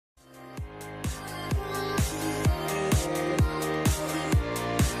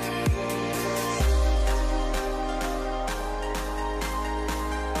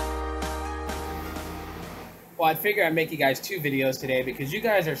Well, I figure I'd make you guys 2 videos today because you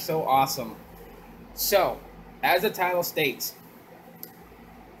guys are so awesome. So, as the title states,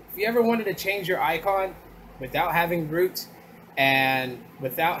 if you ever wanted to change your icon without having root and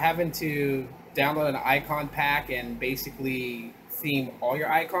without having to download an icon pack and basically theme all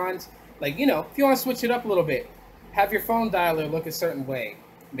your icons, like, you know, if you want to switch it up a little bit, have your phone dialer look a certain way.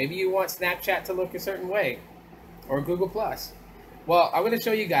 Maybe you want Snapchat to look a certain way, or Google+. Well, I'm going to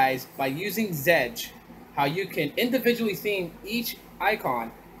show you guys by using Zedge how you can individually theme each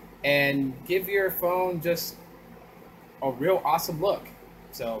icon and give your phone just a real awesome look.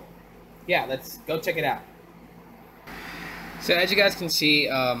 So yeah, let's go check it out. So as you guys can see,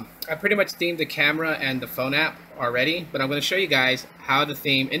 I pretty much themed the camera and the phone app already, but I'm going to show you guys how to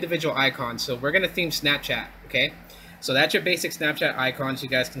theme individual icons. So we're going to theme Snapchat, okay? So that's your basic Snapchat icons you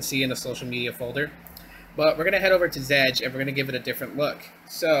guys can see in the social media folder. But we're going to head over to Zedge and we're going to give it a different look.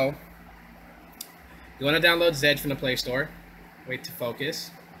 So you want to download Zedge from the Play Store. Wait to focus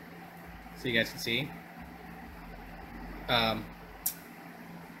so you guys can see. Come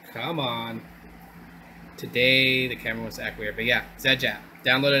on. Today the camera wants to act weird, but yeah, Zedge app.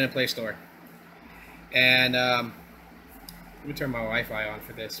 Download it in the Play Store. And let me turn my Wi-Fi on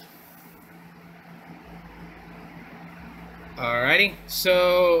for this. Alrighty,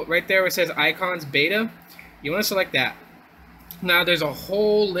 so right there where it says icons beta, you want to select that. Now there's a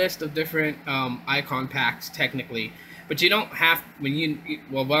whole list of different icon packs technically, but you don't have,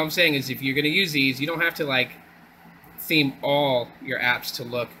 well, what I'm saying is if you're going to use these, you don't have to like theme all your apps to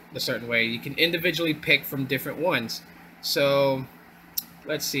look a certain way. You can individually pick from different ones. So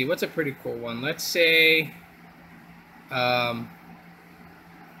let's see, what's a pretty cool one? Let's say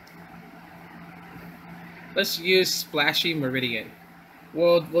let's use Splashy Meridian.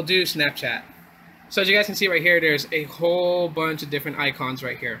 We'll do Snapchat. So as you guys can see right here, there's a whole bunch of different icons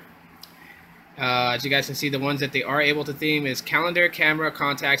right here. As you guys can see, the ones that they are able to theme is calendar, camera,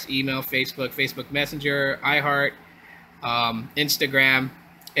 contacts, email, Facebook, Facebook Messenger, iHeart, Instagram,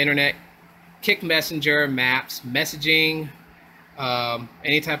 internet, Kick Messenger, maps, messaging,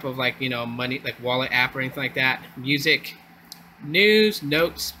 any type of like, you know, money, like wallet app or anything like that, music, news,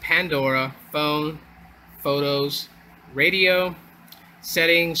 notes, Pandora, phone, photos, radio,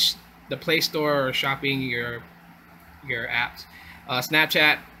 settings, the Play Store or shopping your apps,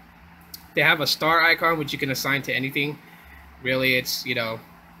 Snapchat. They have a star icon which you can assign to anything. Really, it's, you know,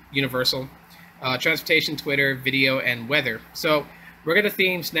 universal. Transportation, Twitter, video, and weather. So we're gonna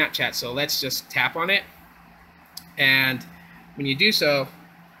theme Snapchat. So let's just tap on it, and when you do so,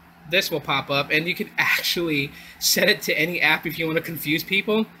 this will pop up, and you can actually set it to any app if you want to confuse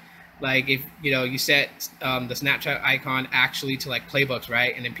people. Like if you know you set the Snapchat icon actually to like playbooks,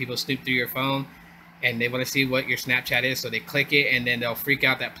 right? And then people snoop through your phone and they want to see what your Snapchat is, so they click it and then they'll freak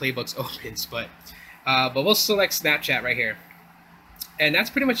out that playbooks opens. But we'll select Snapchat right here, and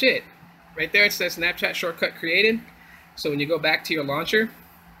that's pretty much it. Right there it says Snapchat shortcut created. So when you go back to your launcher,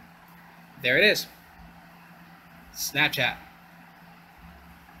 there it is, Snapchat.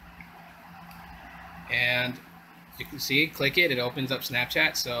 And you can see, click it, it opens up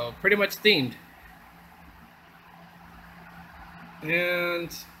Snapchat. So pretty much themed. And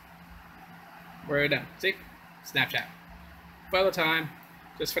we're done. See? Snapchat. For all the time,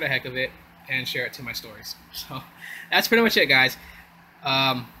 just for the heck of it, and share it to my stories. So that's pretty much it, guys.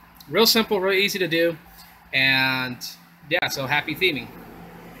 Real simple, real easy to do. And yeah, so happy theming.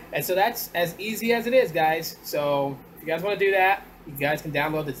 And so that's as easy as it is, guys. So if you guys want to do that, you guys can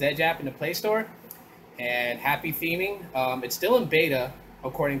download the Zedge app in the Play Store. And happy theming. It's still in beta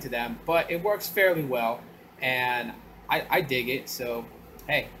according to them, but it works fairly well, and I dig it. So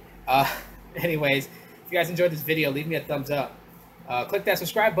hey, anyways, if you guys enjoyed this video, leave me a thumbs up. Click that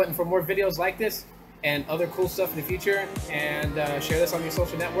subscribe button for more videos like this and other cool stuff in the future, and share this on your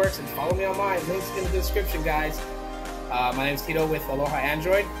social networks, and follow me online. Links in the description, guys. My name is Tito with Aloha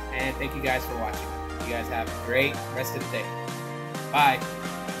Android, and thank you guys for watching. You guys have a great rest of the day. Bye.